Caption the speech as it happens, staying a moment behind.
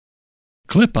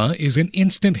Clipa is an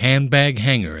instant handbag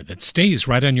hanger that stays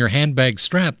right on your handbag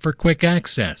strap for quick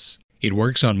access. It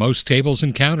works on most tables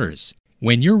and counters.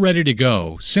 When you're ready to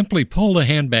go, simply pull the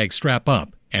handbag strap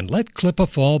up and let Clipa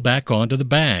fall back onto the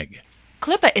bag.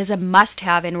 Clipa is a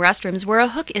must-have in restrooms where a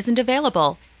hook isn't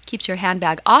available. Keeps your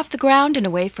handbag off the ground and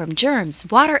away from germs,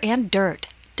 water, and dirt.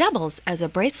 Doubles as a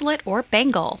bracelet or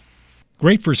bangle.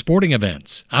 Great for sporting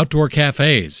events, outdoor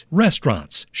cafes,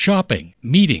 restaurants, shopping,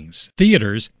 meetings,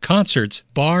 theaters, concerts,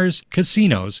 bars,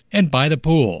 casinos, and by the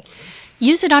pool.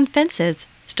 Use it on fences,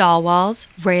 stall walls,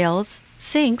 rails,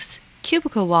 sinks,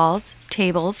 cubicle walls,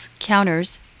 tables,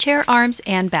 counters, chair arms,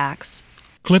 and backs.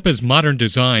 Clipa's modern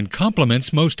design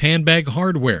complements most handbag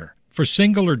hardware for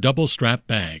single or double strap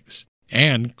bags.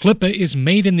 And Clipa is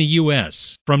made in the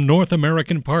U.S. from North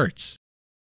American parts.